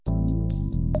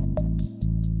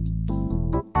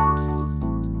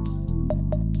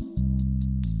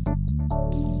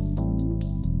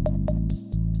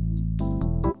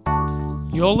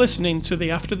You're listening to the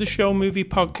After the Show movie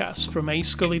podcast from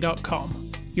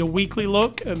ascully.com. Your weekly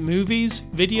look at movies,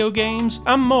 video games,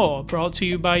 and more, brought to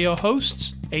you by your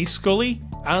hosts, A Scully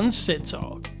and Sid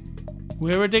Talk.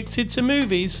 We're addicted to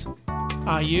movies.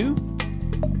 Are you?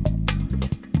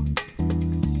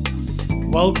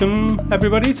 Welcome,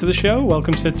 everybody, to the show.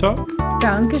 Welcome, Sid Talk.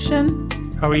 Dankeschön.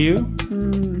 How are you?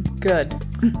 Good.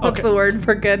 What's the word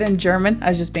for good in German? I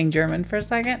was just being German for a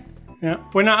second. Yeah,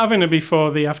 we're not having a before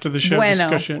the after the show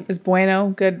discussion. Is bueno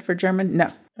good for German? No,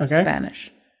 that's Okay.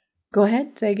 Spanish. Go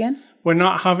ahead, say again. We're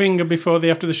not having a before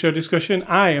the after the show discussion.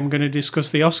 I am going to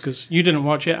discuss the Oscars. You didn't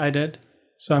watch it, I did.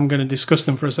 So I'm going to discuss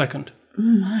them for a second. Oh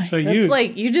my. So That's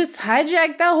like you just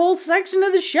hijacked that whole section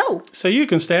of the show. So you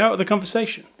can stay out of the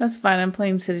conversation. That's fine. I'm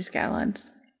playing City Skylines.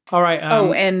 All right.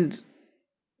 And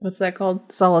what's that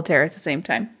called? Solitaire at the same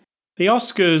time. The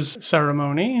Oscars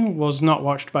ceremony was not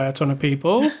watched by a ton of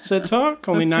people, Sid Talk.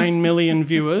 Only 9 million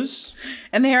viewers.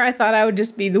 And here I thought I would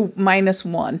just be the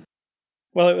 -1.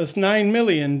 Well, it was 9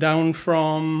 million down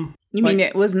from... You mean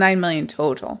it was 9 million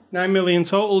total? 9 million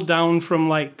total, down from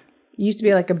like... It used to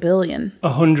be like a billion.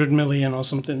 100 million or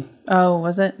something. Oh,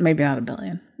 was it? Maybe not a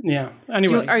billion. Yeah.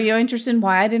 Anyway. Are you interested in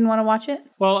why I didn't want to watch it?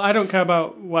 Well, I don't care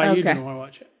about why you didn't want to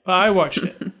watch it. But I watched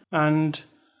it. And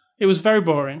it was very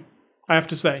boring, I have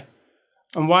to say.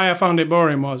 And why I found it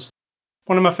boring was,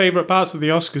 one of my favourite parts of the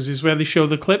Oscars is where they show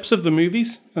the clips of the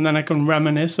movies, and then I can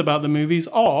reminisce about the movies,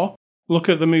 or look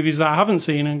at the movies that I haven't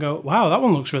seen and go, wow, that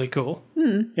one looks really cool.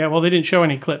 Yeah, well, they didn't show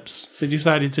any clips. They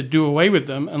decided to do away with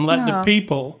them and let the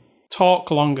people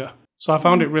talk longer. So I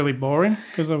found it really boring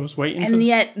because I was waiting for... And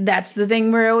yet, that's the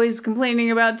thing we're always complaining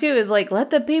about, too, is like, let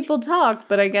the people talk,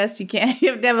 but I guess you can't.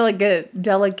 You have to have like a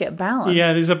delicate balance.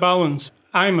 Yeah, there's a balance.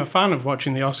 I'm a fan of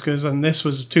watching the Oscars, and this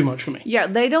was too much for me. Yeah,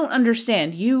 they don't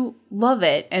understand. You love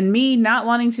it, and me not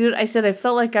wanting to do it, I said I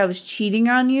felt like I was cheating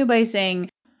on you by saying,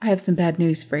 I have some bad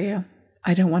news for you.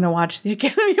 I don't want to watch the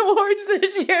Academy Awards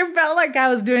this year. It felt like I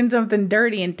was doing something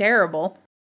dirty and terrible.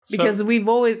 Because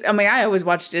I always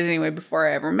watched it anyway before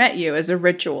I ever met you as a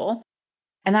ritual.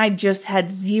 And I just had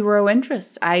zero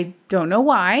interest. I don't know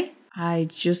why. I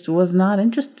just was not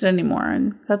interested anymore.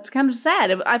 And that's kind of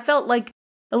sad. I felt like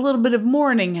a little bit of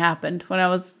mourning happened when I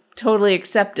was totally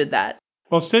accepted that.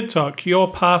 Well, Sid Talk, you're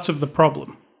part of the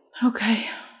problem. Okay.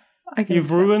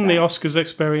 You've ruined the Oscars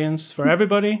experience for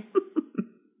everybody.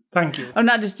 Thank you. Oh,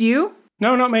 not just you?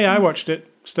 No, not me. I watched it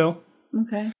still.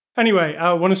 Okay. Anyway,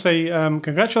 I want to say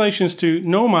congratulations to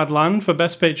Nomadland for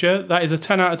Best Picture. That is a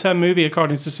 10 out of 10 movie,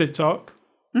 according to Sid Talk.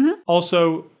 Mm-hmm.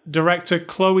 Also, director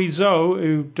Chloe Zhou,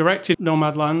 who directed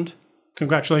Nomadland,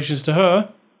 congratulations to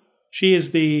her. She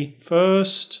is the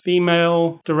first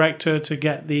female director to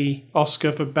get the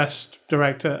Oscar for Best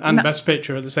Director and Best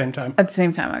Picture at the same time. At the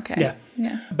same time, okay.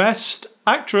 Yeah. Best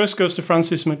Actress goes to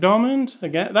Frances McDormand.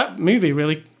 Again, that movie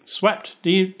really swept. Do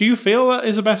you feel that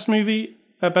is a Best Movie,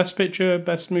 a Best Picture,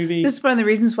 Best Movie? This is one of the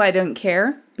reasons why I don't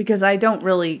care, because I don't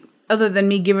really, other than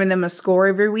me giving them a score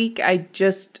every week, I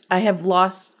have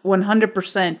lost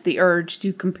 100% the urge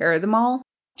to compare them all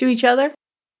to each other.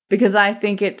 Because I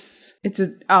think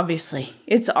obviously,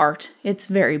 it's art. It's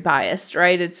very biased,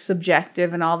 right? It's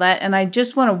subjective and all that. And I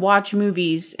just want to watch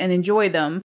movies and enjoy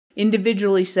them,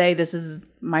 individually say this is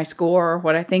my score or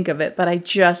what I think of it. But I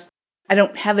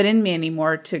don't have it in me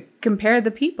anymore to compare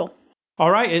the people.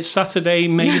 All right, it's Saturday,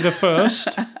 May the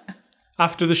 1st,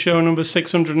 after the show number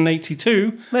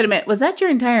 682. Wait a minute. Was that your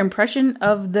entire impression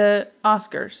of the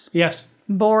Oscars? Yes.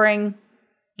 Boring.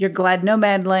 You're glad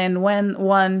Nomadland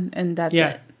won, and that's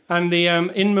it. And the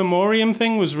In Memoriam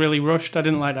thing was really rushed. I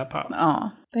didn't like that part.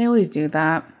 Oh, they always do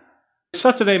that.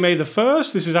 Saturday, May the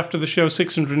 1st. This is after the show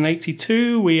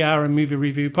 682. We are a movie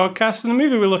review podcast. And the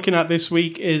movie we're looking at this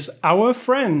week is Our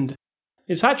Friend.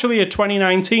 It's actually a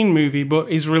 2019 movie,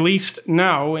 but is released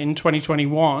now in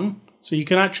 2021. So you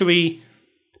can actually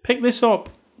pick this up,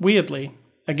 weirdly,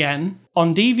 again,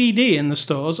 on DVD in the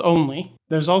stores only.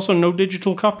 There's also no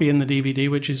digital copy in the DVD,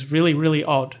 which is really, really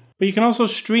odd. But you can also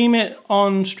stream it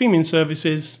on streaming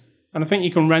services, and I think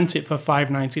you can rent it for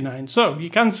 $5.99. So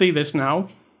you can see this now.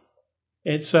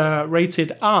 It's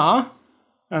rated R,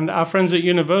 and our friends at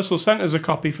Universal sent us a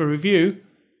copy for review.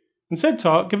 And Sid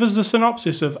Talk, give us the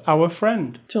synopsis of Our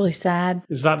Friend. It's really sad.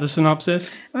 Is that the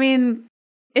synopsis? I mean,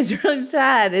 it's really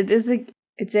sad.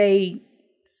 It's a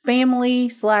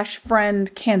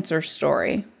family/friend cancer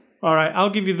story. All right,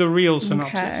 I'll give you the real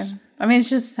synopsis. Okay. I mean,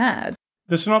 it's just sad.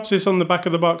 The synopsis on the back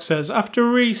of the box says, after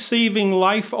receiving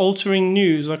life-altering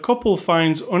news, a couple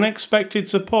finds unexpected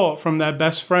support from their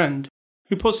best friend,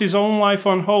 who puts his own life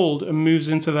on hold and moves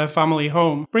into their family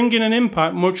home, bringing an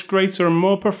impact much greater and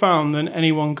more profound than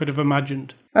anyone could have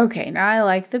imagined. Okay, now I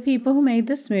like the people who made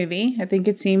this movie. I think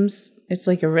it's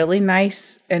like a really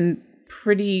nice and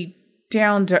pretty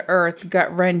down-to-earth,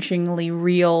 gut-wrenchingly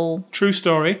real... True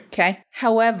story. Okay.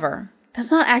 However,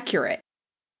 that's not accurate.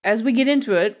 As we get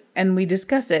into it and we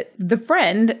discuss it, the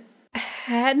friend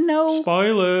had no...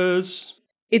 Spoilers.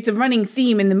 It's a running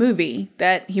theme in the movie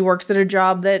that he works at a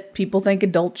job that people think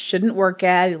adults shouldn't work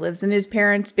at. He lives in his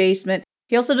parents' basement.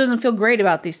 He also doesn't feel great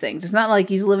about these things. It's not like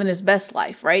he's living his best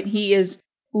life, right? He is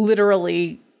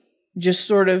literally just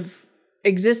sort of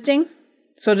existing.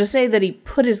 So to say that he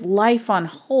put his life on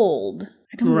hold,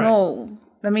 I don't know.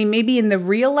 I mean, maybe in the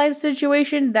real life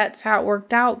situation, that's how it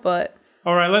worked out, but...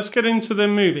 All right, let's get into the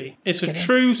movie. It's a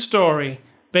true story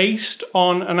based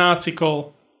on an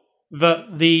article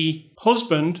that the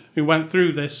husband who went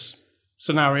through this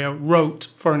scenario wrote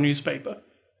for a newspaper.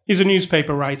 He's a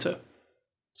newspaper writer.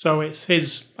 So it's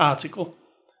his article.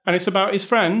 And it's about his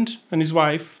friend and his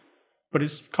wife, but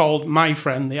it's called My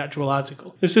Friend, the actual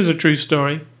article. This is a true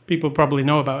story. People probably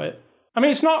know about it. I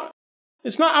mean, it's not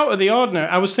out of the ordinary.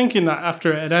 I was thinking that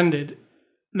after it had ended,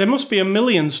 there must be a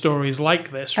million stories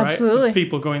like this, right? Absolutely. Of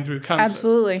people going through cancer.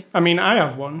 Absolutely. I mean, I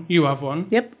have one. You have one.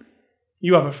 Yep.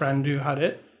 You have a friend who had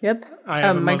it. Yep. I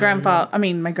have my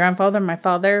grandfather, my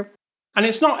father. And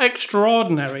it's not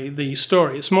extraordinary, the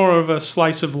story. It's more of a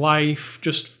slice of life,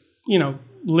 just,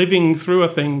 living through a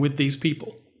thing with these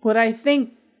people. What I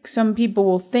think some people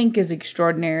will think is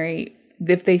extraordinary,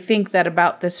 if they think that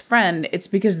about this friend, it's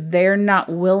because they're not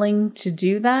willing to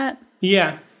do that.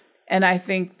 Yeah. And I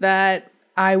think that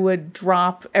I would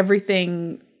drop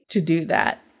everything to do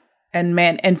that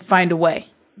and find a way.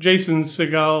 Jason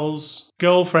Segel's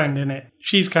girlfriend in it,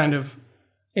 she's kind of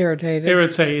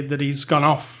irritated that he's gone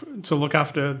off to look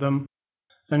after them.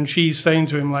 And she's saying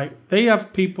to him, like, they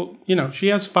have people, she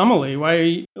has family. Why are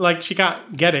you, like, she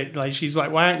can't get it. Like, she's like,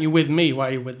 why aren't you with me? Why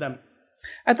are you with them?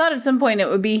 I thought at some point it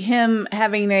would be him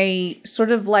having a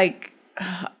sort of like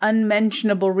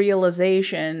unmentionable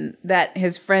realization that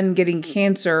his friend getting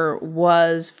cancer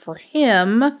was for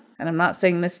him. And I'm not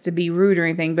saying this to be rude or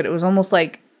anything, but it was almost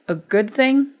like a good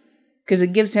thing because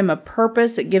it gives him a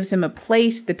purpose. It gives him a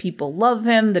place. The people love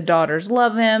him. The daughters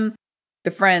love him. The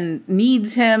friend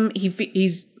needs him.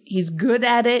 He's good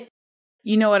at it.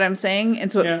 You know what I'm saying?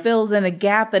 And so it fills in a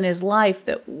gap in his life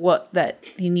that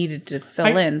he needed to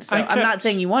fill in. So I'm not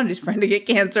saying he wanted his friend to get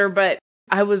cancer, but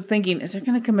I was thinking, is there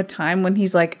going to come a time when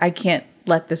he's like, I can't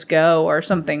let this go or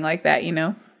something like that,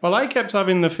 Well, I kept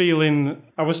having the feeling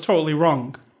I was totally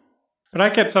wrong. But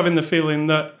I kept having the feeling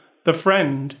that the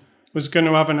friend was going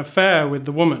to have an affair with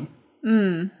the woman.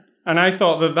 Mm. And I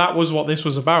thought that was what this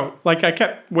was about. Like, I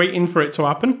kept waiting for it to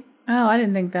happen. Oh, I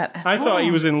didn't think that. I thought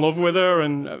he was in love with her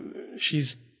and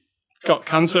she's got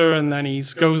cancer and then he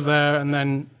goes there and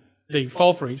then they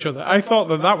fall for each other. I thought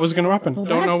that was going to happen. Well,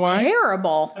 Don't know why. That's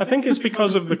terrible. I think it's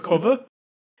because of the cover.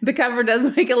 The cover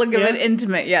does make it look a bit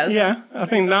intimate, yes. Yeah, I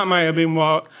think that might have been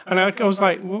what... And I was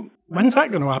like, well, when's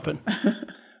that going to happen?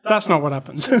 That's not what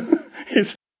happens.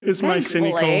 It's my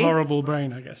cynical, horrible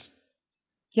brain, I guess.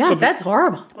 Yeah, that's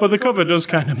horrible. But the cover does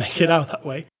kind of make it out that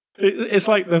way. It's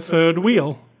like the third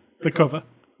wheel, the cover.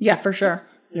 Yeah, for sure.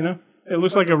 It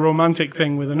looks like a romantic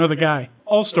thing with another guy.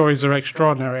 All stories are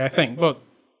extraordinary, I think, but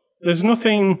there's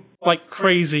nothing like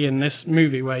crazy in this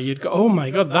movie where you'd go, oh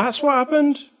my God, that's what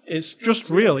happened? It's just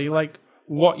really like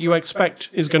what you expect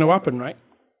is going to happen, right?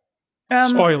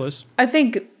 Spoilers. I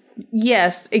think,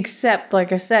 yes, except,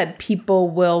 like I said, people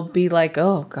will be like,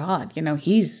 oh God,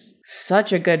 he's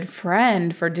such a good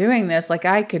friend for doing this. Like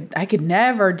I could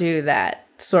never do that.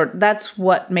 That's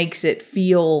what makes it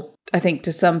feel, I think,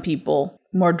 to some people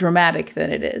more dramatic than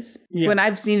it is. Yeah. When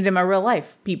I've seen it in my real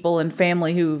life, people and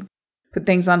family who put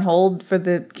things on hold for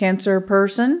the cancer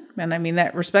person, and I mean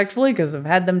that respectfully because I've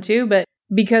had them too, but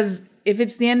because if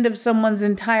it's the end of someone's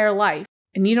entire life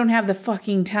and you don't have the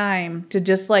fucking time to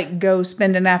just like go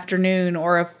spend an afternoon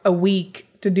or a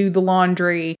week to do the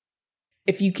laundry,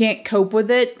 if you can't cope with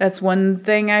it, that's one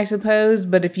thing, I suppose.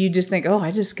 But if you just think, oh,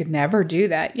 I just could never do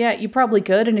that. Yeah, you probably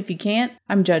could. And if you can't,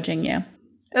 I'm judging you.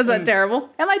 Is that terrible?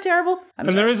 Am I terrible?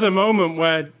 There is a moment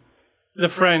where the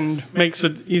friend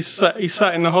he's sat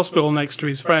in the hospital next to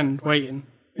his friend waiting.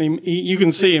 You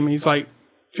can see him. He's like,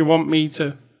 do you want me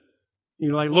to... He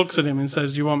like looks at him and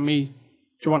says, do you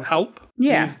want help?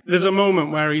 Yeah. There's a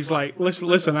moment where he's like,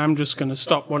 listen, I'm just going to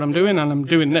stop what I'm doing and I'm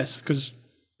doing this because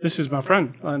this is my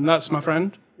friend. And that's my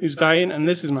friend who's dying and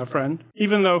this is my friend.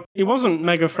 Even though he wasn't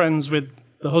mega friends with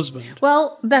the husband.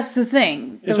 Well, that's the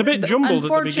thing. It's a bit jumbled at the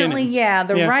beginning. Unfortunately, yeah,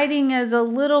 the writing is a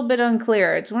little bit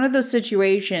unclear. It's one of those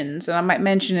situations, and I might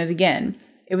mention it again.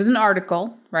 It was an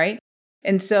article, right?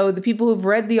 And so the people who've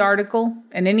read the article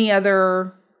and any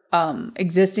other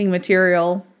existing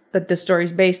material that the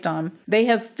story's based on. They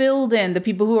have filled in, the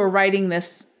people who are writing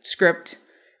this script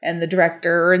and the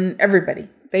director and everybody.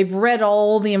 They've read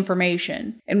all the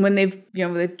information. And when they've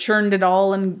churned it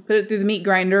all and put it through the meat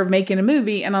grinder of making a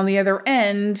movie, and on the other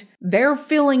end, they're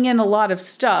filling in a lot of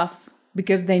stuff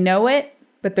because they know it,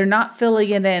 but they're not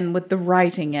filling it in with the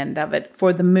writing end of it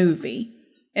for the movie.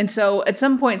 And so at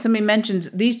some point, somebody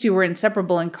mentions these two were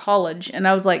inseparable in college. And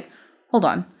I was like, hold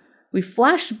on. We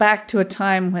flashed back to a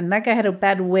time when that guy had a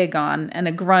bad wig on and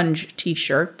a grunge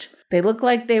t-shirt. They looked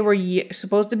like they were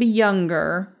supposed to be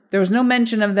younger. There was no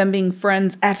mention of them being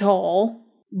friends at all.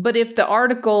 But if the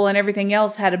article and everything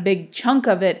else had a big chunk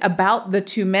of it about the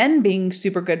two men being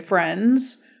super good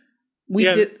friends,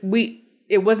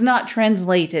 it was not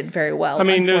translated very well. I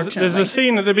mean, there's a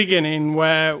scene at the beginning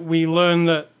where we learn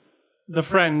that the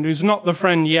friend, who's not the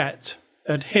friend yet,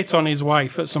 had hit on his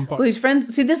wife at some point. Well, he's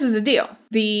friends. See, this is the deal.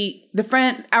 The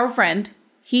friend, our friend,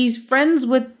 he's friends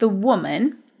with the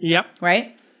woman. Yep.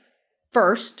 Right?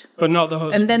 First. But not the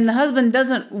husband. And then the husband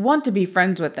doesn't want to be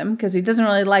friends with him because he doesn't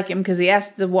really like him because he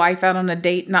asked the wife out on a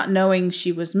date not knowing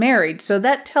she was married. So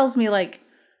that tells me, like,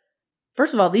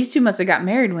 first of all, these two must have got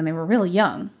married when they were really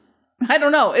young. I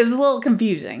don't know. It was a little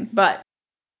confusing. But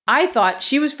I thought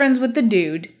she was friends with the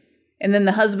dude and then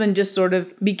the husband just sort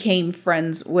of became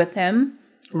friends with him.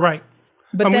 Right.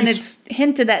 But then it's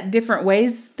hinted at different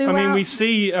ways throughout. I mean, we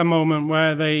see a moment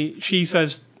where she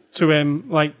says to him,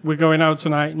 like, we're going out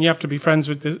tonight and you have to be friends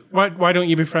with this. Why don't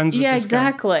you be friends with this guy? Yeah,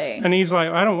 exactly. And he's like,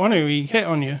 I don't want to. He hit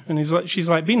on you. And she's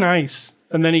like, be nice.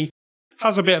 And then he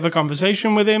has a bit of a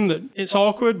conversation with him that it's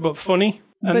awkward but funny.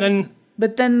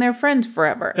 But then they're friends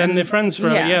forever. Then they're friends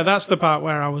forever. Yeah, that's the part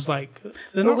where I was like,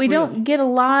 but we don't get a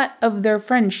lot of their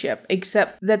friendship,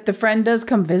 except that the friend does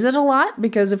come visit a lot.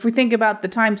 Because if we think about the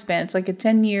time span, it's like a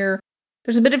 10-year.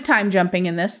 There's a bit of time jumping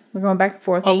in this. We're going back and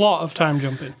forth. A lot of time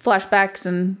jumping. Flashbacks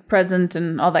and present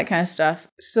and all that kind of stuff.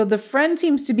 So the friend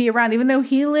seems to be around, even though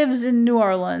he lives in New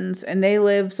Orleans and they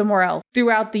live somewhere else.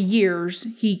 Throughout the years,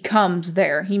 he comes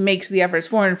there. He makes the effort.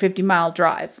 It's 450-mile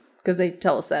drive, because they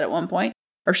tell us that at one point.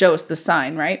 Or show us the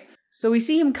sign, right? So we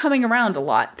see him coming around a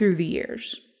lot through the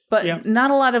years. But not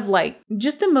a lot of, like,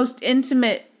 just the most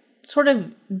intimate, sort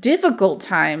of difficult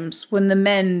times when the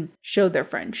men show their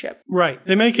friendship. Right.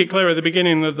 They make it clear at the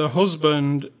beginning that the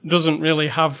husband doesn't really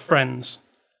have friends.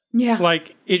 Yeah.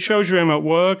 Like, it shows you him at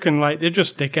work and, like, they're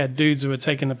just dickhead dudes who are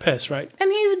taking the piss, right?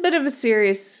 And he's a bit of a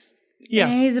serious... Yeah.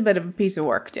 He's a bit of a piece of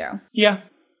work, too. Yeah.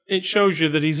 It shows you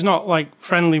that he's not, like,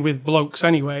 friendly with blokes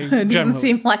anyway. It doesn't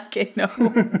seem like it, no.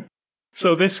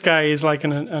 So this guy is like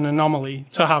an anomaly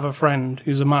to have a friend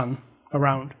who's a man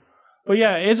around. But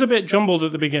yeah, it is a bit jumbled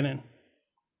at the beginning.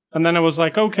 And then I was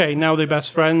like, okay, now they're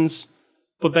best friends.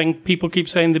 But then people keep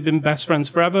saying they've been best friends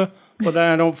forever. But then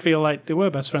I don't feel like they were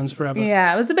best friends forever.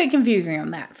 Yeah, it was a bit confusing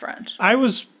on that front. I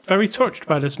was very touched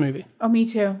by this movie. Oh, me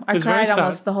too. I cried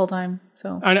almost the whole time.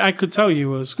 So I could tell you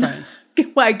was crying.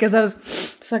 Why? Because I was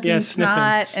sucking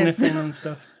snot. Sniffing and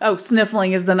stuff. Oh,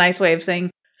 sniffling is the nice way of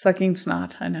saying sucking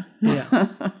snot. I know. Yeah.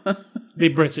 The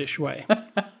British way.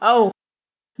 Oh,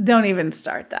 don't even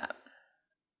start that.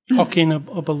 Hocking a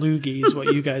belugi is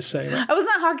what you guys say. Right? I was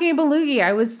not hocking a belugi.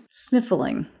 I was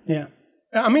sniffling. Yeah.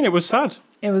 I mean, it was sad.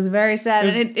 It was very sad.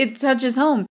 And it touches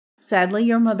home. Sadly,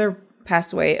 your mother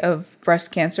passed away of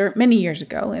breast cancer many years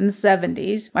ago in the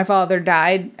 70s. My father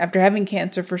died after having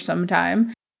cancer for some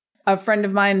time. A friend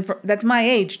of mine that's my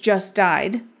age just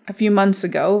died a few months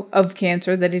ago of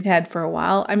cancer that he'd had for a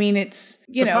while. I mean, it's,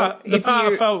 the part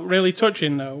I felt really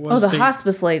touching, though, was the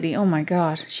hospice lady. Oh, my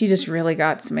God. She just really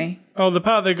got to me. Oh, the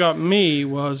part that got me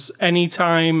was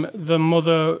anytime the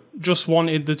mother just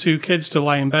wanted the two kids to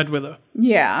lie in bed with her.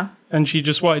 Yeah. And she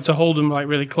just wanted to hold them, like,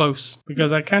 really close.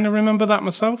 Because I kind of remember that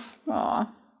myself. Aw.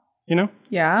 You know?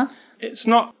 Yeah. It's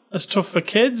not as tough for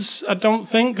kids, I don't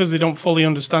think, because they don't fully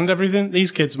understand everything.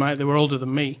 These kids might. They were older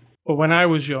than me. But when I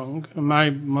was young and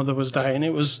my mother was dying,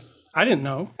 I didn't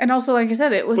know. And also, like I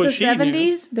said, it was the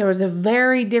 70s. There was a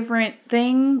very different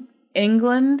thing.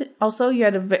 England, also, you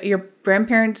had your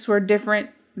grandparents were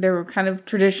different. They were kind of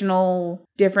traditional,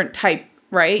 different type,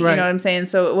 right? You know what I'm saying?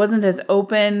 So it wasn't as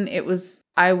open. It was,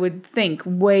 I would think,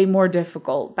 way more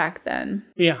difficult back then.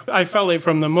 Yeah, I felt it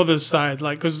from the mother's side,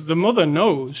 like, because the mother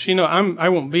knows, she knows, I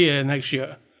won't be here next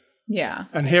year. Yeah.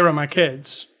 And here are my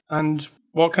kids. And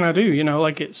what can I do? You know,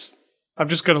 like, I've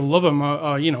just got to love them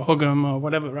or hug them or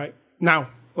whatever, right? Now,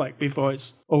 like, before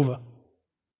it's over.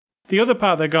 The other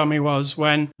part that got me was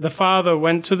when the father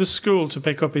went to the school to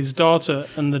pick up his daughter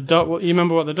and you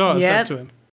remember what the daughter said to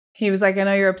him? He was like, I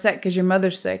know you're upset because your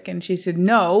mother's sick. And she said,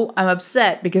 no, I'm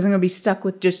upset because I'm going to be stuck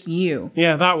with just you.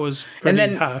 Yeah, that was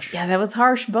pretty harsh. Yeah, that was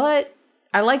harsh. But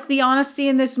I like the honesty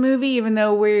in this movie, even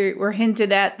though we're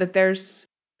hinted at that there's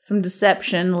some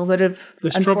deception, a little bit of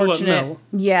There's trouble at mill.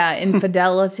 Yeah,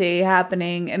 infidelity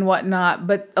happening and whatnot.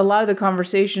 But a lot of the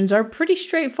conversations are pretty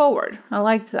straightforward. I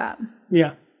liked that.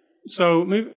 Yeah. So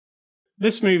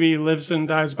this movie lives and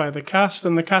dies by the cast,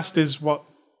 and the cast is what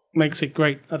makes it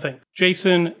great, I think.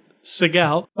 Jason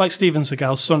Segel, like Steven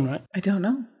Seagal's son, right? I don't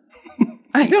know.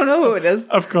 I don't know who it is.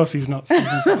 Of course he's not Steven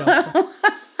Seagal's son.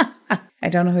 I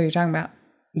don't know who you're talking about.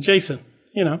 Jason,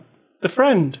 the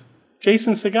friend.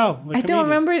 Jason Segel. I don't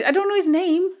remember. I don't know his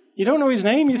name. You don't know his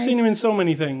name? You've seen him in so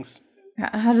many things.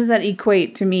 How does that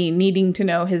equate to me needing to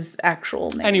know his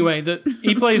actual name? Anyway,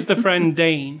 he plays the friend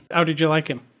Dane. How did you like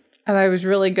him? I thought he was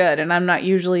really good, and I'm not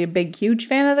usually a huge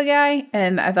fan of the guy,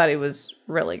 and I thought he was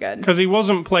really good. Because he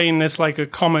wasn't playing this like a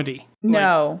comedy.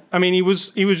 No. I mean, he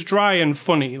was dry and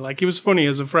funny. Like, he was funny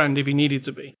as a friend if he needed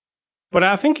to be. But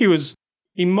I think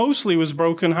he mostly was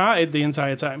brokenhearted the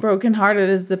entire time. Brokenhearted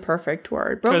is the perfect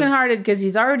word. Brokenhearted because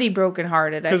he's already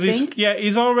brokenhearted, I think.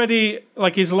 He's already,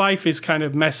 like, his life is kind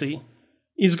of messy.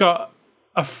 He's got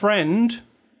a friend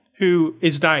who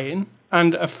is dying,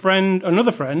 and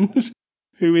another friend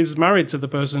who is married to the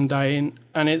person dying,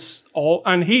 and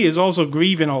he is also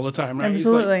grieving all the time, right?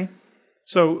 Absolutely.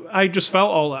 So I just felt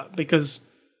all that because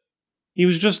he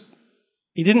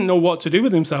didn't know what to do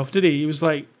with himself, did he? He was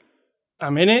like,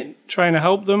 I'm in it, trying to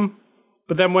help them.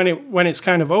 But then when it's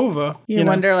kind of over, you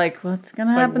wonder, like, what's going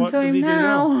to happen to him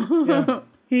now? Yeah.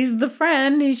 He's the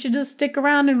friend. He should just stick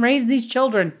around and raise these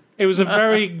children. It was a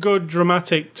very good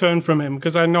dramatic turn from him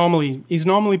because he's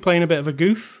normally playing a bit of a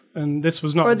goof, and this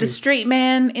was not. Or the straight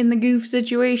man in the goof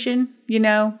situation,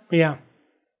 Yeah.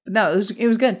 No, it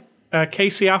was good.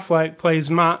 Casey Affleck plays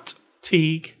Matt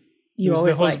Teague. You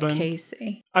always the husband. like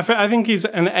Casey. I think he's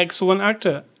an excellent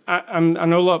actor. I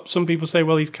know some people say,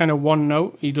 well, he's kind of one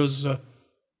note. He does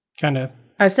kind of.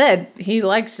 I said he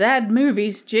likes sad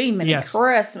movies. Jiminy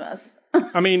Christmas.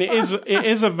 I mean, it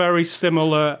is a very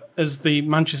similar as the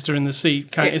Manchester in the Sea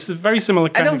kind. It's a very similar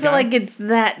kind of guy. I don't feel like it's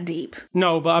that deep.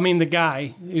 No, but I mean, the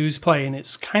guy who's playing,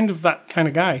 it's kind of that kind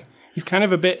of guy. He's kind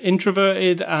of a bit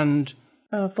introverted and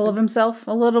full of himself,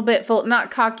 a little bit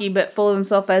not cocky, but full of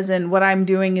himself, as in what I'm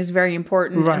doing is very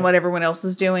important and what everyone else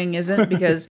is doing isn't,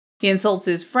 because he insults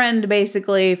his friend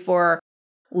basically for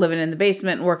living in the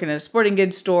basement and working at a sporting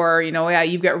goods store.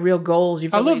 You've got real goals.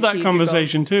 I love that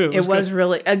conversation too. It was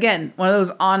really, again, one of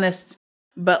those honest,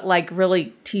 but like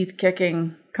really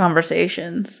teeth-kicking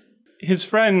conversations. His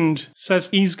friend says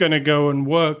he's going to go and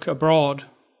work abroad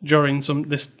during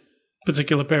this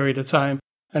particular period of time.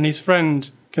 And his friend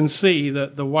can see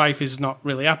that the wife is not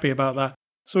really happy about that.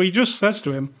 So he just says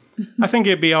to him, I think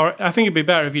it'd be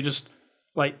better if you just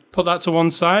like put that to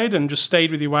one side and just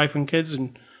stayed with your wife and kids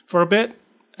and for a bit.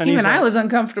 And even I was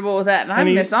uncomfortable with that, and I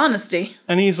miss honesty.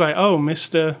 And he's like, "Oh,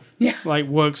 Mr. like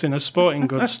works in a sporting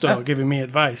goods store, giving me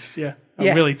advice. Yeah,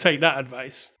 I'll really take that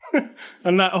advice."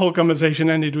 And that whole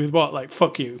conversation ended with what, like,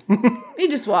 "Fuck you." He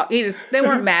just walked. They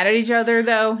weren't mad at each other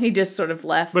though. He just sort of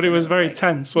left. But it was very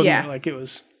tense, wasn't it? Like it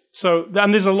was. So,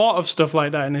 and there's a lot of stuff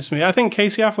like that in this movie. I think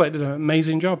Casey Affleck did an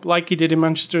amazing job, like he did in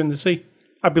Manchester in the Sea.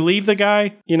 I believe the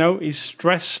guy. He's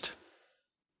stressed.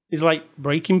 He's like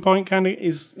breaking point kind of.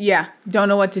 Don't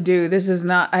know what to do. This is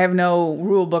not. I have no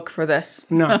rule book for this.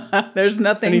 No, there's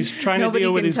nothing. And he's trying to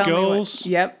deal with his girls.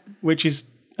 Which is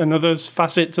another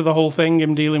facet to the whole thing.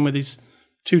 Him dealing with his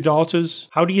 2 daughters.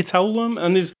 How do you tell them?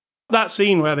 And there's that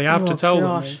scene where they have to tell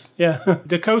them.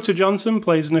 Dakota Johnson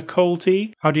plays Nicole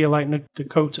Teague. How do you like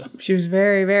Dakota? She was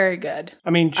very, very good. I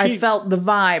mean, I felt the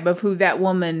vibe of who that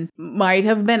woman might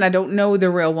have been. I don't know the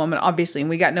real woman, obviously, and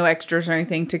we got no extras or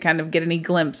anything to kind of get any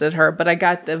glimpse at her, but I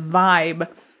got the vibe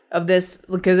of this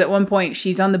because at one point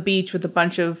she's on the beach with a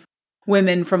bunch of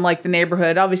women from like the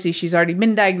neighborhood. Obviously, she's already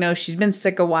been diagnosed. She's been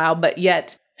sick a while, but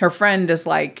yet her friend is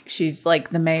like, she's like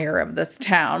the mayor of this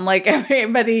town. Like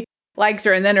everybody likes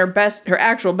her, and then her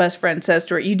actual best friend says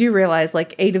to her, you do realize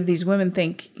like 8 of these women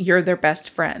think you're their best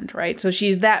friend, right? So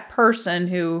she's that person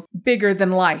who bigger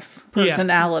than life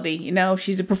personality,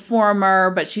 she's a performer,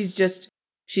 but she's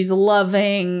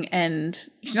loving, and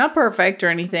she's not perfect or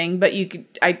anything, but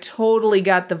I totally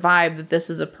got the vibe that this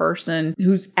is a person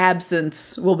whose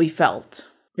absence will be felt.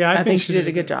 Yeah, I think she did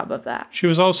a good job of that. She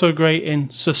was also great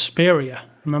in Suspiria.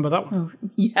 Remember that one? Oh,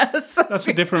 yes. That's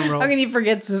a different role. How can you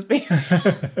forget Suspiria?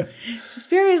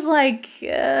 Suspiria's like,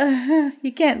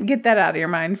 you can't get that out of your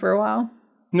mind for a while.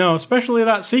 No, especially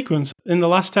that sequence in the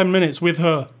last 10 minutes with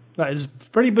her. That is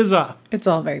pretty bizarre. It's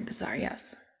all very bizarre,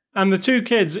 yes. And the two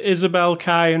kids, Isabel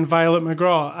Kai and Violet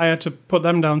McGraw, I had to put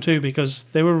them down too because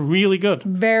they were really good.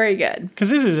 Very good. Because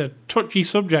this is a touchy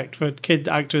subject for kid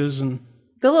actors and...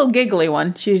 The little giggly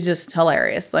one, she's just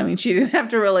hilarious. I mean, she didn't have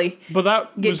to really But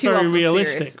that get was too very awful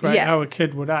realistic, serious. right? Yeah. How a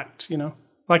kid would act, you know?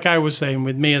 Like I was saying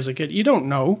with me as a kid, you don't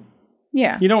know.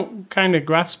 Yeah. You don't kind of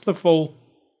grasp the full,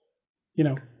 you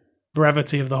know,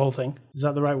 brevity of the whole thing. Is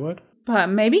that the right word? But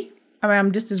maybe. I mean,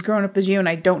 I'm just as grown up as you, and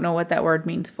I don't know what that word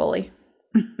means fully.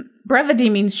 Brevity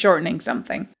means shortening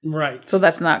something. Right. So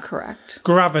that's not correct.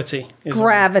 Gravity. Is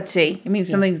Gravity. It means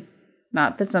something's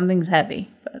not that something's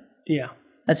heavy, but yeah.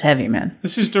 that's heavy, man.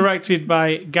 This is directed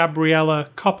by Gabriella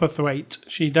Copperthwaite.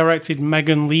 She directed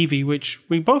Megan Levy, which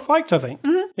we both liked, I think.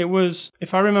 Mm-hmm. It was,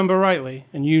 if I remember rightly,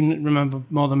 and you remember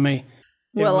more than me.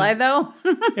 I, though?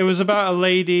 It was about a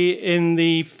lady in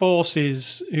the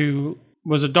forces who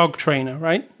was a dog trainer,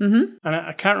 right? Mm-hmm. And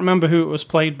I can't remember who it was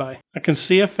played by. I can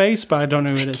see her face, but I don't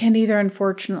know who it is. I can't either,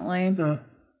 unfortunately.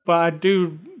 But I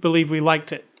do believe we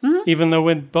liked it, even though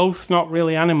we're both not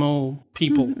really animal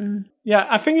people. Mm-hmm. Yeah,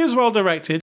 I think it was well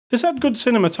directed. This had good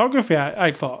cinematography,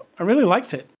 I thought. I really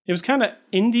liked it. It was kind of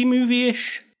indie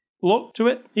movie-ish look to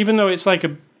it, even though it's like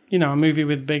a movie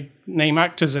with big name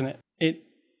actors in it. It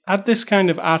had this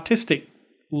kind of artistic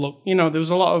look. You know, there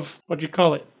was a lot of, what do you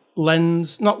call it?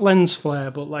 Not lens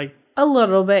flare, but like... A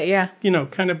little bit, yeah. You know,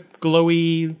 kind of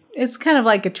glowy... It's kind of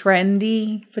like a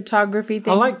trendy photography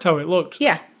thing. I liked how it looked.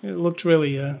 Yeah. It looked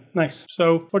really nice.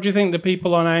 So, what do you think the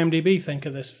people on IMDb think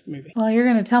of this movie? Well, you're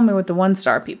going to tell me what the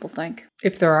 1-star people think,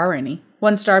 if there are any.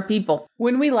 1-star people.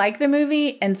 When we like the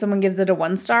movie and someone gives it a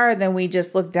 1-star, then we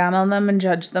just look down on them and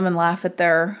judge them and laugh at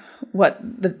the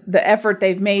effort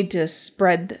they've made to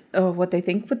spread what they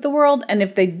think with the world. And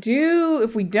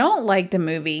if we don't like the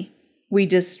movie, we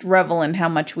just revel in how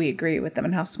much we agree with them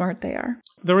and how smart they are.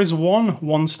 There is one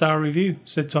 1-star review,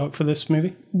 Sid Talk, for this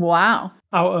movie. Wow.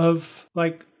 Out of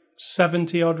like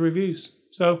 70 odd reviews.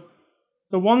 So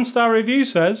the 1-star review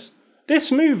says,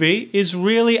 this movie is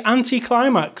really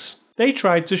anticlimax. They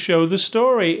tried to show the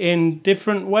story in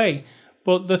different way,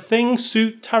 but the thing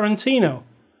suit Tarantino.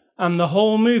 And the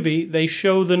whole movie, they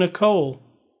show the Nicole,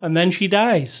 and then she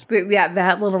dies. Yeah,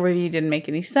 that little review didn't make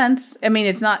any sense. I mean,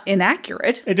 it's not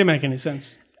inaccurate. It didn't make any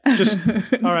sense. Just all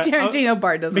right. Tarantino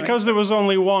part doesn't. Because there was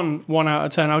only one out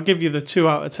of 10. I'll give you the 2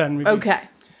 out of 10 review. Okay.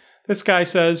 This guy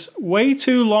says, way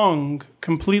too long,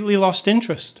 completely lost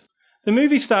interest. The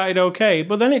movie started okay,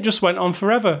 but then it just went on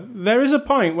forever. There is a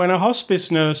point when a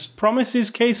hospice nurse promises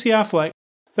Casey Affleck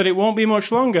that it won't be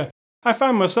much longer. I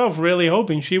found myself really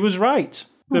hoping she was right.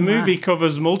 The movie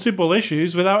covers multiple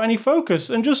issues without any focus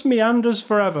and just meanders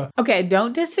forever. Okay,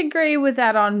 don't disagree with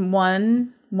that on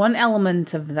one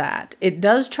element of that. It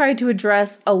does try to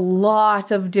address a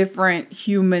lot of different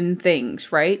human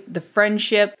things, right? The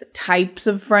friendship, the types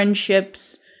of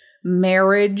friendships,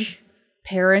 marriage,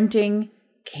 parenting,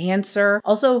 cancer.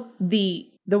 Also, the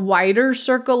wider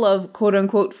circle of quote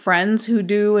unquote friends who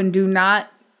do and do not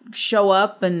show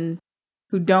up and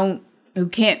who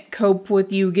can't cope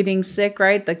with you getting sick,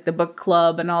 right? Like the book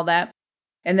club and all that.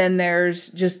 And then there's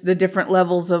just the different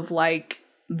levels of like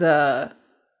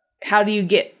how do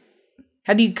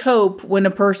you cope when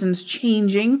a person's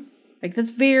changing? Like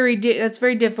that's very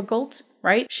difficult,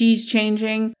 right? She's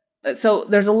changing. So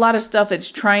there's a lot of stuff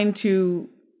it's trying to,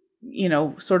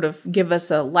 sort of give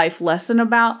us a life lesson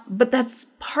about, but that's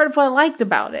part of what I liked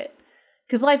about it.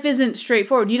 Because life isn't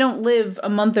straightforward. You don't live a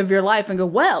month of your life and go,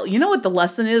 well, you know what the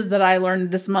lesson is that I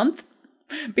learned this month?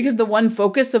 Because the one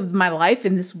focus of my life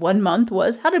in this 1 month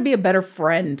was how to be a better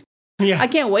friend. Yeah. I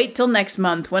can't wait till next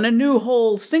month when a new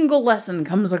whole single lesson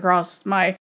comes across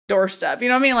my doorstep. You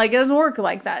know what I mean? Like, it doesn't work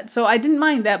like that. So I didn't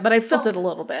mind that, but I felt it a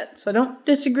little bit. So I don't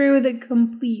disagree with it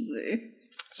completely.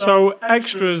 So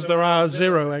extras, there are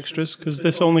 0 extras because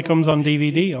this only comes on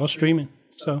DVD or streaming.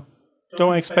 So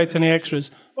don't expect any extras.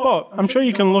 But I'm sure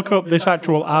you can look up this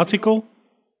actual article.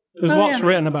 There's lots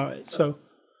written about it. So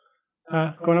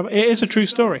it is a true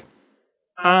story.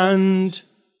 And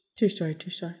True story.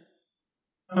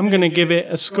 I'm going to give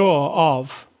it a score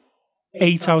of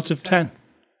 8 out of 10.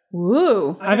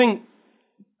 Woo. I think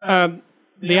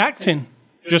the acting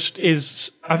just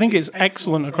is, I think it's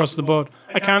excellent across the board.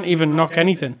 I can't even knock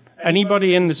anything.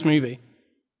 Anybody in this movie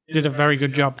did a very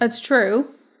good job. That's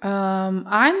true.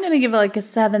 I'm going to give it like a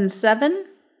 7.7.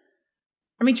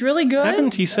 I mean, it's really good.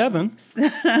 77?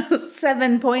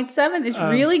 7.7. It's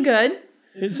really good.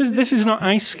 This is not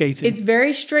ice skating. It's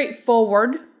very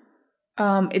straightforward.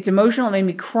 It's emotional. It made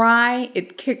me cry.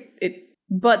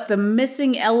 But the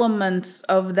missing elements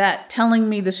of that telling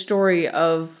me the story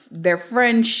of their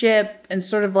friendship and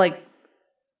sort of like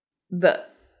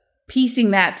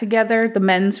piecing that together, the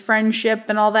men's friendship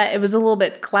and all that, it was a little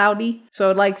bit cloudy. So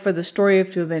I'd like for the story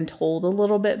to have been told a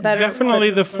little bit better.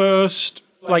 Definitely the first,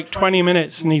 20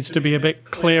 minutes needs to be a bit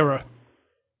clearer,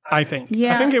 I think.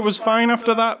 Yeah. I think it was fine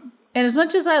after that. And as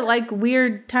much as I like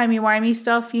weird timey-wimey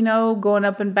stuff, going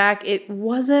up and back, it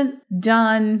wasn't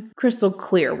done crystal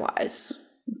clear-wise.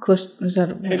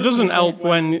 It doesn't help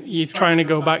when you're trying to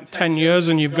go back 10 years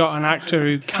and you've got an actor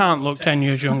who can't look 10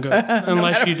 years younger,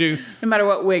 unless you do. No matter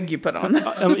what wig you put on.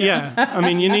 Yeah, I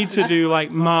mean, you need to do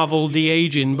Marvel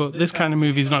de-aging, but this kind of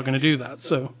movie's not going to do that,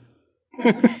 so.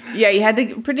 Yeah, you had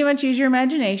to pretty much use your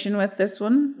imagination with this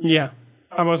one. Yeah.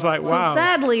 I was like, wow. So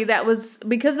sadly, that was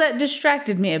because that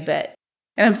distracted me a bit.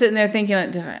 And I'm sitting there thinking,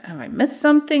 have I missed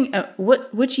something?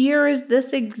 Which year is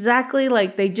this exactly?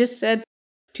 They just said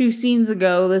 2 scenes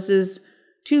ago, this is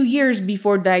 2 years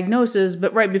before diagnosis.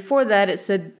 But right before that, it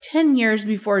said 10 years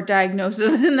before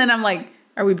diagnosis. And then I'm like,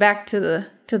 are we back to the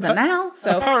now?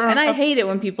 So, and I hate it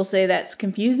when people say that's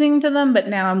confusing to them, but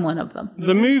now I'm one of them.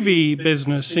 The movie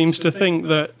business seems to think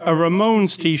that a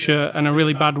Ramones t-shirt and a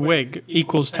really bad wig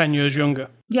equals 10 years younger.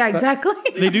 Yeah, exactly.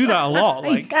 They do that a lot.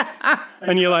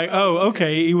 And you're like, oh,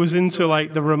 okay, he was into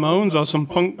the Ramones or some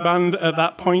punk band at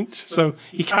that point, so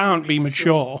he can't be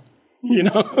mature.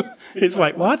 It's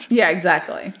like, what? Yeah,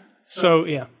 exactly. So,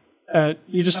 yeah,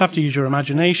 you just have to use your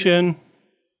imagination.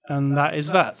 And that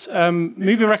is that.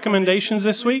 Movie recommendations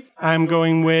this week. I'm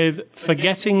going with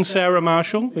Forgetting Sarah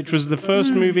Marshall, which was the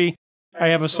first movie I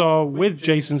ever saw with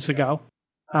Jason Segel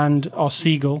or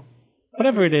Segel.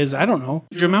 Whatever it is, I don't know.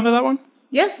 Do you remember that one?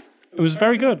 Yes. It was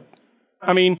very good.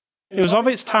 I mean, it was of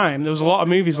its time. There was a lot of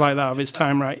movies like that of its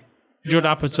time, right? Judd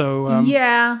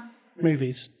Apatow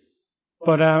movies.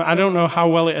 But I don't know how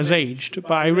well it has aged,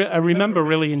 but I remember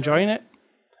really enjoying it.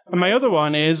 And my other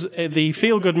one is the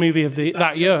feel-good movie of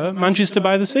that year, Manchester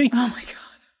by the Sea. Oh, my God.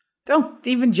 Don't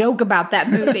even joke about that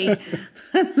movie.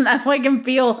 Now I can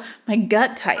feel my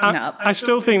gut tighten up. I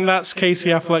still think that's Casey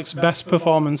Affleck's best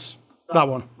performance, that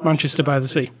one, Manchester by the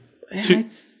Sea.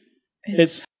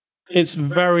 It's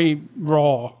very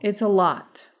raw. It's a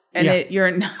lot. And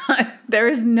you're not, there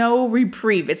is no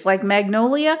reprieve. It's like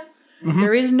Magnolia.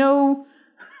 Mm-hmm.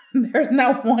 There's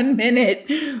not 1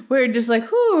 minute where you're just like,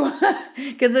 whew.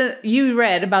 Because you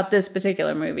read about this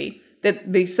particular movie,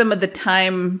 that some of the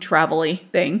time travel,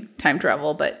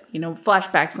 but,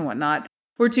 flashbacks and whatnot,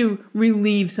 were to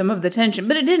relieve some of the tension.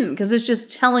 But it didn't, because it's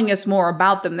just telling us more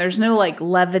about them. There's no,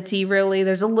 levity, really.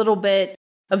 There's a little bit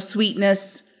of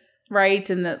sweetness, right?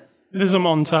 And there's a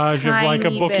montage of,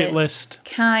 a bucket list.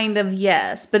 Kind of,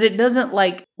 yes. But it doesn't,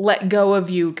 let go of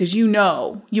you, because you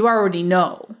already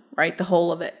know. Right, the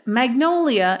whole of it.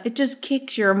 Magnolia, it just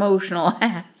kicks your emotional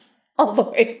ass all the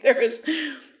way.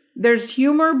 There's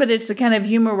humor, but it's the kind of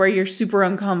humor where you're super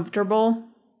uncomfortable,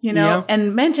 Yeah.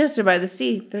 And Manchester by the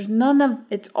Sea, there's none of.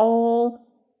 It's all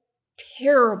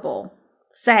terrible,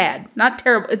 sad, not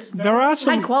terrible. There are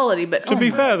some high quality, but to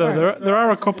be fair though, there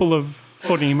are a couple of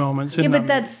funny moments in that. Yeah, but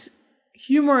that's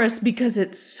humorous because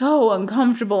it's so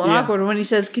uncomfortable and awkward. When he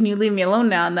says, "Can you leave me alone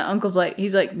now?" and the uncle's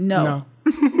he's like, "No."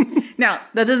 Now,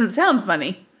 that doesn't sound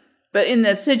funny, but in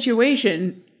that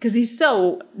situation, because he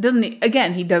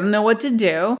doesn't know what to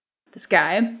do, this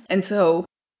guy. And so,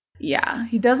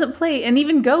 he doesn't play, and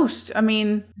even Ghost,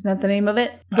 isn't that the name of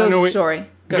it? Ghost Story.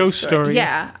 Ghost Story.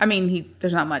 Yeah,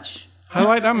 there's not much. I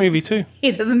like that movie too.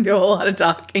 He doesn't do a lot of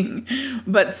talking,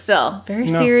 but still, very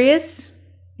serious,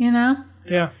 Yeah.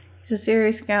 He's a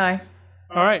serious guy.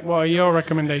 All right, what are your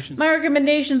recommendations? My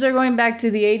recommendations are going back to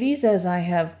the 80s, as I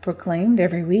have proclaimed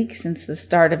every week since the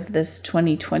start of this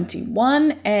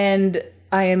 2021, and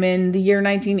I am in the year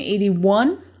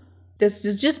 1981. This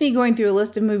is just me going through a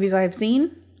list of movies I have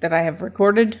seen that I have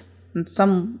recorded on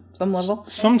some level.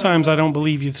 Sometimes I don't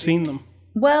believe you've seen them.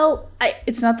 Well,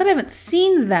 it's not that I haven't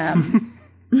seen them.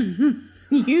 I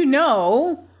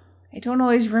don't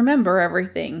always remember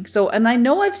everything. And I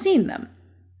know I've seen them.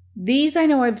 These I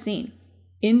know I've seen.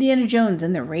 Indiana Jones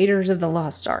and the Raiders of the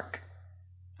Lost Ark.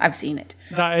 I've seen it.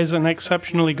 That is an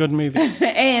exceptionally good movie.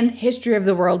 And History of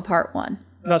the World Part 1.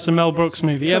 That's a Mel Brooks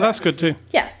movie. Yeah, that's good too.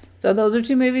 Yes. So those are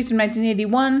 2 movies from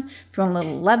 1981. If you want a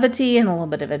little levity and a little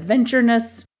bit of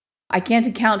adventureness. I can't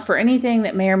account for anything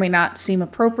that may or may not seem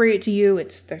appropriate to you.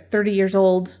 They're 30 years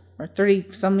old or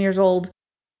 30-some years old.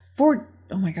 Oh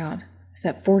my God. Is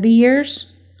that 40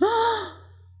 years?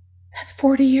 That's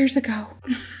 40 years ago.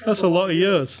 That's a lot of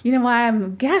years. You know why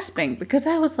I'm gasping? Because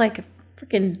I was like a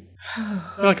freaking...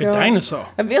 a dinosaur.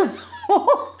 I feel so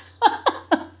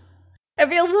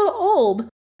old.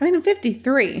 I'm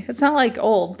 53. It's not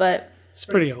old, but It's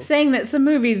pretty old. Saying that some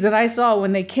movies that I saw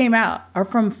when they came out are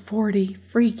from 40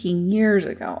 freaking years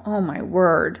ago. Oh, my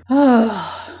word.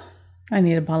 Oh, I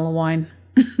need a bottle of wine.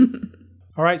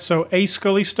 All right, so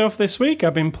Scully stuff this week.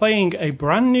 I've been playing a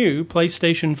brand new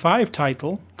PlayStation 5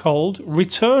 title called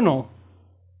Returnal.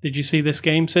 Did you see this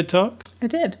game, Sid Talk? I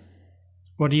did.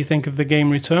 What do you think of the game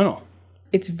Returnal?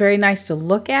 It's very nice to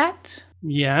look at.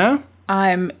 Yeah?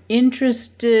 I'm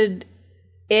interested-ish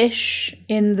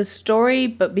in the story,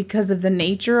 but because of the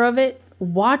nature of it,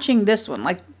 watching this one,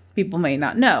 like people may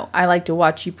not know, I like to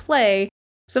watch you play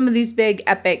some of these big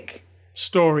epic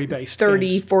story-based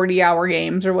 30, games. 40-hour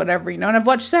games or whatever, and I've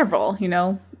watched several,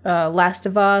 Last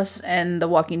of Us and the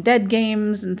Walking Dead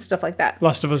games and stuff like that.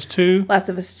 Last of Us 2. Last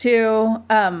of Us 2.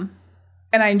 And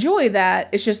I enjoy that.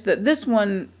 It's just that this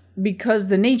one, because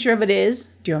the nature of it is...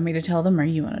 Do you want me to tell them or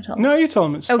you want to tell them? No, you tell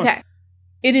them. It's okay. Fun.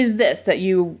 It is this, that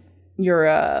you're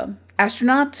a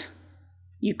astronaut,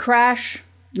 you crash,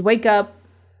 you wake up,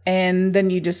 and then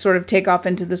you just sort of take off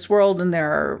into this world, and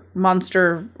there are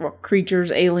monster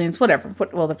creatures, aliens, whatever.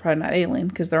 Well, they're probably not alien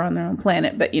because they're on their own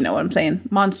planet, but you know what I'm saying.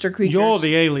 Monster creatures. You're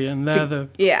the alien. They're the...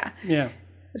 Yeah. Yeah.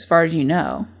 As far as you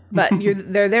know. But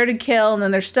they're there to kill, and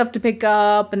then there's stuff to pick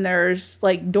up, and there's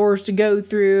like doors to go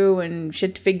through, and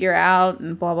shit to figure out,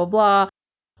 and blah, blah, blah.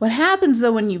 What happens,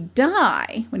 though, when you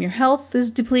die, when your health is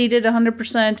depleted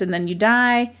 100%, and then you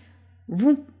die,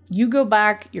 you go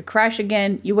back, you crash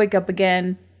again, you wake up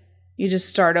again, you just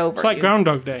start over. It's like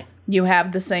Groundhog Day. You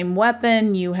have the same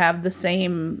weapon, you have the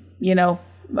same,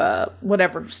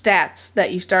 whatever stats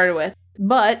that you started with.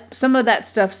 But some of that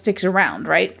stuff sticks around,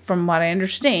 right? From what I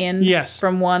understand. Yes.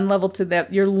 From one level to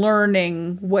that, you're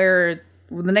learning where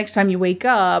the next time you wake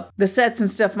up, the sets and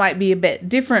stuff might be a bit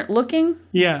different looking.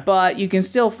 Yeah. But you can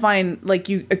still find, like,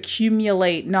 you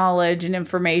accumulate knowledge and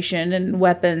information and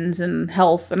weapons and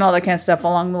health and all that kind of stuff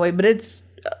along the way. But it's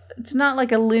not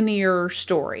like a linear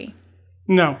story.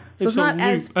 No. So it's not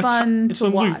as fun to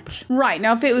watch. Right.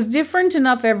 Now, if it was different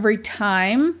enough every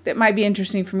time, it might be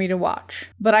interesting for me to watch.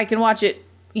 But I can watch it,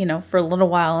 for a little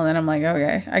while, and then I'm like,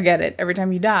 okay, I get it. Every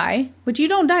time you die, which you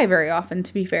don't die very often,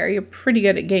 to be fair. You're pretty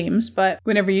good at games. But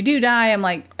whenever you do die, I'm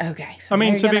like, okay. So I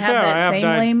mean, to be fair, I have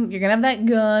died. You're going to have that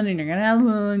gun, and you're going to have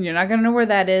one. You're not going to know where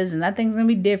that is, and that thing's going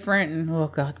to be different. And, oh,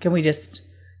 God, can we just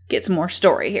get some more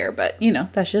story here? But,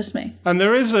 that's just me. And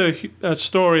there is a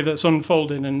story that's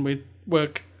unfolding, and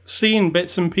we're seeing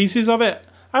bits and pieces of it.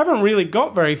 I haven't really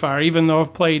got very far, even though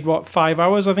I've played, 5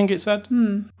 hours, I think it said?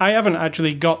 I haven't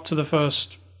actually got to the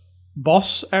first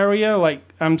boss area. Like,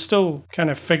 I'm still kind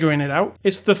of figuring it out.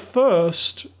 It's the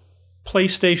first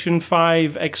PlayStation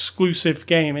 5 exclusive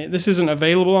game. This isn't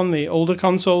available on the older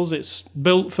consoles. It's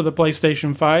built for the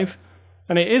PlayStation 5.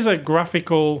 And it is a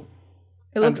graphical...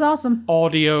 It looks awesome.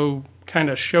 Audio kind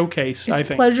of showcase, I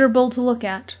think. It's pleasurable to look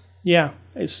at. Yeah.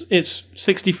 It's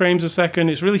 60 frames a second.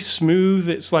 It's really smooth.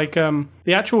 It's like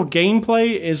the actual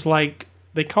gameplay is like,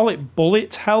 they call it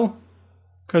bullet hell,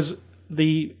 because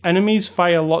the enemies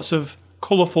fire lots of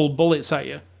colourful bullets at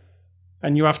you,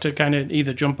 and you have to kind of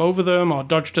either jump over them or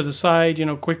dodge to the side,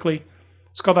 quickly.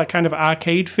 It's got that kind of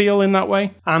arcade feel in that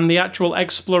way. And the actual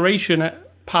exploration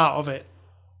part of it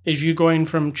is you going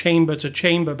from chamber to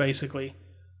chamber, basically.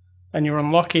 And you're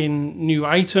unlocking new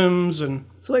items. And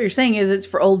so what you're saying is it's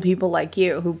for old people like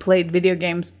you who played video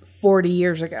games 40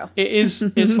 years ago. It is.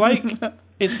 It's like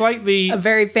a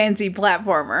very fancy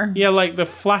platformer. Yeah, like the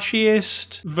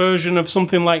flashiest version of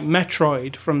something like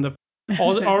Metroid from the,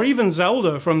 or even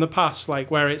Zelda from the past, like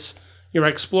where you're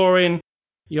exploring,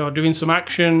 you're doing some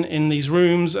action in these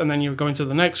rooms, and then you're going to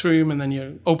the next room, and then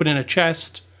you're opening a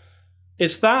chest.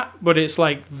 It's that, but it's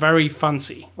like very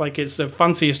fancy. Like it's the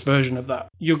fanciest version of that.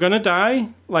 You're gonna die.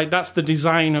 Like that's the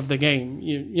design of the game.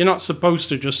 You're not supposed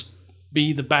to just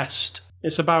be the best.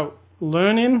 It's about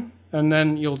learning, and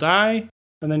then you'll die,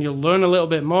 and then you'll learn a little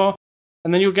bit more,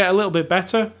 and then you'll get a little bit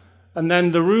better, and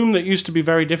then the room that used to be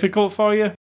very difficult for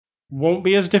you won't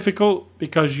be as difficult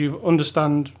because you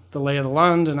understand the lay of the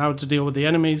land and how to deal with the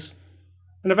enemies,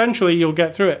 and eventually you'll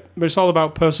get through it. But it's all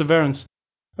about perseverance.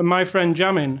 And my friend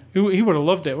Jamin, he would have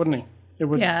loved it, wouldn't he?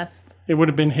 Yes. It would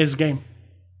have been his game.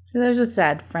 So there's a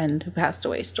sad friend who passed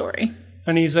away story.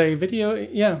 And he's a video,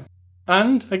 yeah.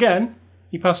 And, again,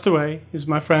 he passed away. He's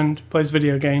my friend, plays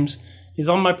video games. He's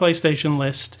on my PlayStation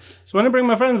list. So when I bring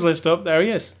my friends list up, there he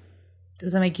is.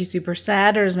 Does it make you super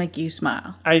sad or does it make you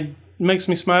smile? It makes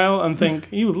me smile and think,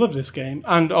 he would love this game.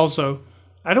 And also...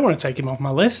 I don't want to take him off my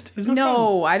list. He's my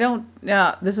friend. I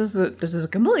don't. This is a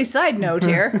completely side note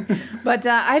here, but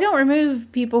I don't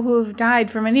remove people who have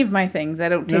died from any of my things. I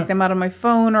don't take them out of my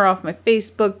phone or off my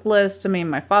Facebook list. I mean,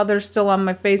 my father's still on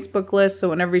my Facebook list, so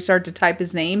whenever you start to type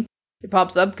his name, it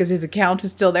pops up because his account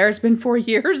is still there. It's been 4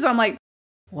 years. I'm like,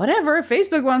 whatever. If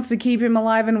Facebook wants to keep him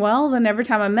alive and well, then every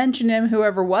time I mention him,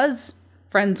 whoever was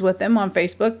friends with him on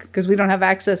Facebook, because we don't have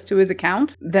access to his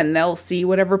account, then they'll see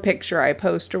whatever picture I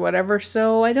post or whatever.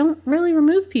 So I don't really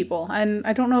remove people. And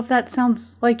I don't know if that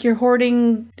sounds like you're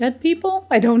hoarding dead people.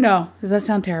 I don't know. Does that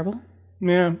sound terrible?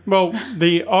 Yeah. Well,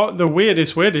 the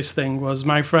weirdest thing was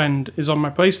my friend is on my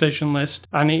PlayStation list,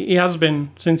 and he has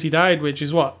been since he died, which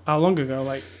is what? How long ago?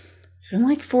 Like, it's been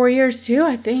like 4 years too,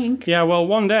 I think. Yeah, well,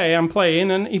 one day I'm playing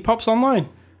and he pops online.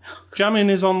 Jamming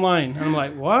is online. And I'm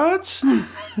like, what?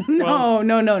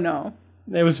 No.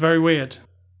 It was very weird.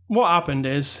 What happened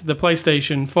is the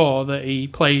PlayStation 4 that he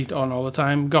played on all the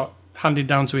time got handed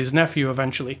down to his nephew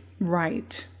eventually.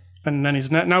 Right. And then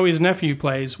now his nephew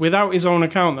plays without his own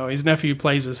account, though. His nephew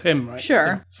plays as him, right?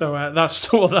 Sure. So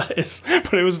that's what that is.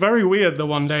 But it was very weird the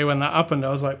one day when that happened. I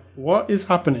was like, what is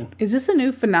happening? Is this a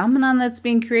new phenomenon that's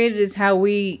being created? Is how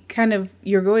we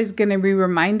you're always going to be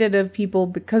reminded of people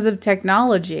because of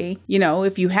technology. You know,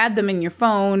 if you had them in your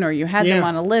phone or you had them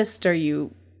on a list or you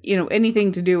know,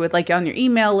 anything to do with like on your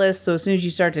email list. So as soon as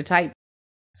you start to type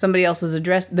somebody else's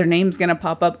address, their name's going to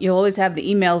pop up. You'll always have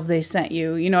the emails they sent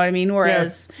you. You know what I mean?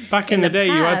 Whereas back in the day,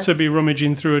 you had to be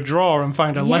rummaging through a drawer and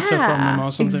find a letter from them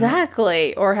or something.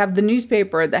 Exactly. Or have the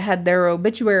newspaper that had their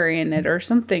obituary in it or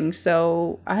something.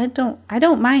 So I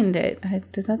don't mind it.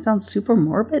 Does that sound super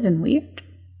morbid and weird?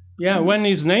 Yeah, when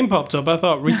his name popped up, I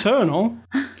thought, Returnal.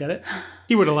 Get it?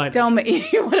 He would have liked it.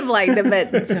 He would have liked it,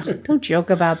 but don't joke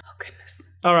about it. Oh, goodness.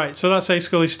 All right, so that's A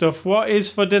Scully stuff. What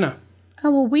is for dinner?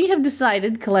 Well, we have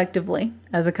decided collectively,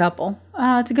 as a couple,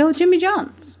 to go with Jimmy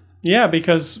John's. Yeah,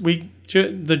 because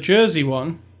the Jersey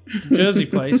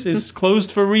place, is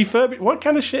closed for refurb. What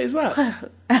kind of shit is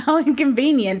that? How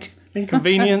inconvenient.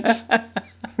 Inconvenient.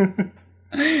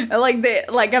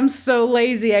 I'm so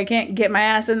lazy I can't get my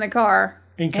ass in the car.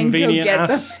 Inconvenient and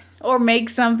go ass. Or make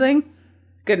something.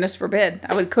 Goodness forbid.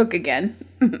 I would cook again.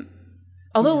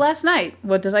 Although last night,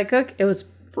 what did I cook? It was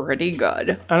pretty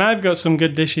good. And I've got some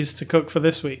good dishes to cook for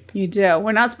this week. You do.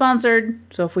 We're not sponsored,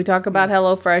 so if we talk about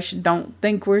HelloFresh, don't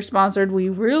think we're sponsored. We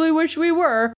really wish we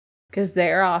were, because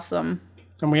they're awesome.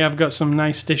 And we have got some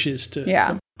nice dishes to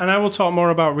cook. And I will talk more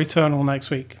about Returnal next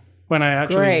week, when I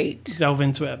actually delve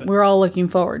into it a bit. We're all looking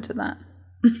forward to that.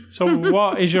 So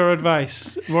what is your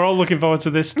advice? We're all looking forward to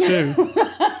this too.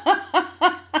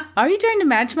 Are you trying to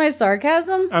match my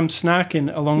sarcasm? I'm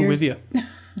snarking along with you.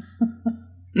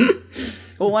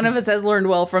 Well, one of us has learned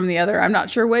well from the other. I'm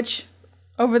not sure which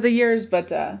over the years,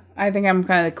 but I think I'm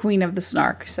kind of the queen of the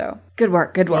snark. So good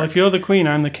work. Well, if you're the queen,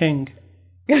 I'm the king.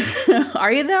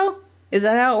 Are you, though? Is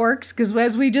that how it works? Because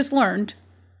as we just learned,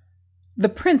 the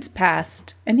prince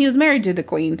passed, and he was married to the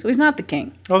queen, so he's not the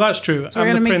king. Oh, that's true. So we're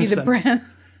going to make you the prince.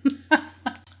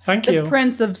 Thank you. The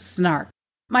prince of snark.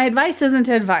 My advice isn't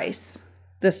advice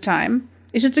this time.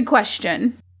 It's just a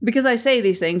question. Because I say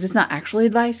these things, it's not actually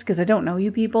advice, because I don't know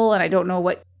you people, and I don't know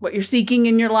what you're seeking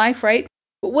in your life, right?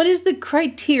 But what is the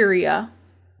criteria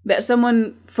that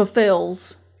someone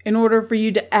fulfills in order for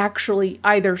you to actually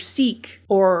either seek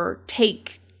or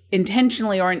take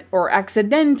intentionally or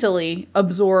accidentally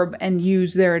absorb and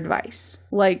use their advice?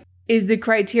 Like, is the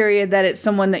criteria that it's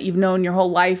someone that you've known your whole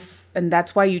life and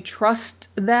that's why you trust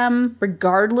them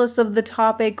regardless of the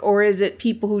topic? Or is it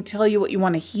people who tell you what you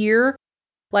want to hear?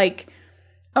 Like,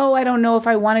 oh, I don't know if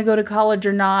I want to go to college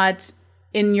or not.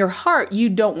 In your heart, you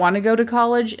don't want to go to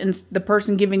college, and the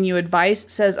person giving you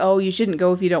advice says, oh, you shouldn't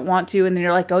go if you don't want to. And then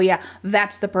you're like, oh yeah,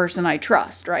 that's the person I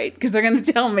trust, right? Because they're going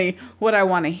to tell me what I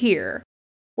want to hear.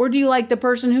 Or do you like the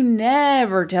person who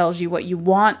never tells you what you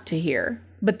want to hear,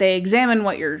 but they examine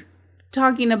what you're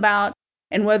talking about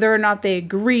and whether or not they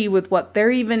agree with what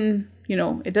they're even,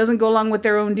 it doesn't go along with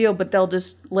their own deal, but they'll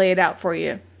just lay it out for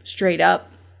you straight up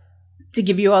to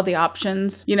give you all the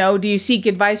options. Do you seek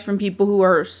advice from people who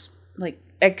are like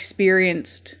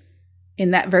experienced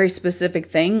in that very specific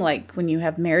thing? Like when you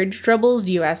have marriage troubles,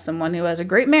 do you ask someone who has a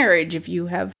great marriage? If you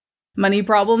have money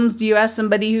problems, do you ask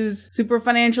somebody who's super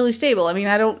financially stable? I mean,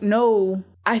 I don't know.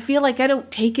 I feel like I don't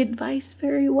take advice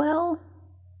very well.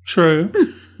 True.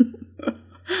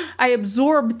 I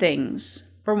absorb things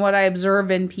from what I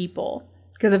observe in people.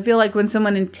 Because I feel like when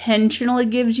someone intentionally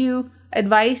gives you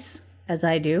advice, as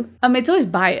I do, it's always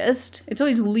biased. It's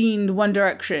always leaned one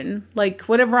direction. Like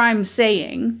whatever I'm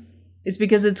saying is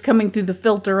because it's coming through the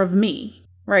filter of me,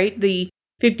 right? The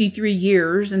 53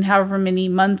 years and however many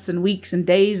months and weeks and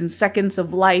days and seconds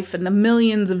of life and the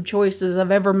millions of choices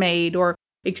I've ever made or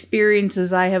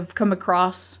experiences I have come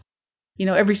across.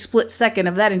 Every split second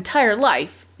of that entire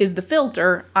life is the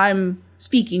filter I'm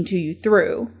speaking to you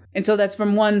through. And so that's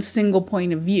from one single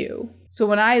point of view. So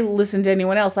when I listen to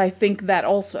anyone else, I think that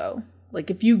also. Like,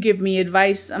 if you give me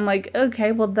advice, I'm like,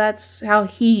 okay, well, that's how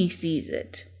he sees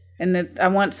it. And that I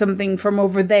want something from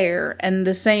over there, and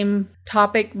the same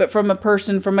topic, but from a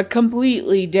person from a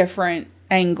completely different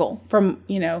angle, from,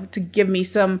 to give me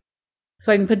some,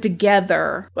 so I can put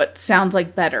together what sounds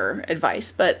like better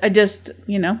advice. But I just,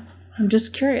 I'm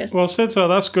just curious. Well said, so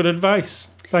that's good advice.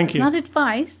 Thank you. It's not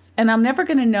advice, and I'm never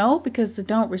going to know because I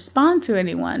don't respond to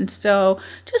anyone. So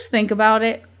just think about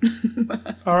it.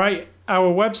 All right.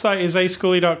 Our website is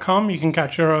ascully.com. You can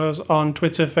catch us on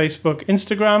Twitter, Facebook,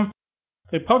 Instagram.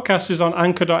 The podcast is on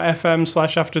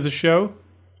anchor.fm/after the show,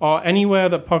 or anywhere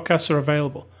that podcasts are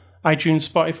available. iTunes,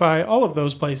 Spotify, all of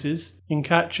those places. You can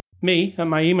catch me at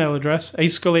my email address,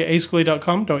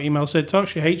 ascully@ascully.com. Don't email Sid Talk,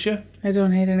 she hates you. I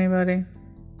don't hate anybody.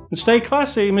 And stay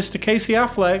classy, Mr. Casey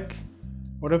Affleck.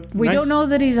 We don't know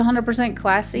that he's 100%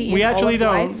 classy. We actually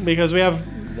don't, life. because we have,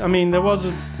 there was,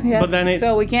 yes, but then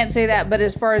so we can't say that. But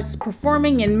as far as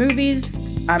performing in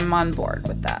movies, I'm on board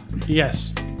with that.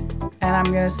 Yes. And I'm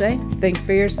going to say, think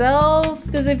for yourself,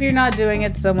 because if you're not doing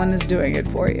it, someone is doing it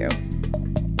for you.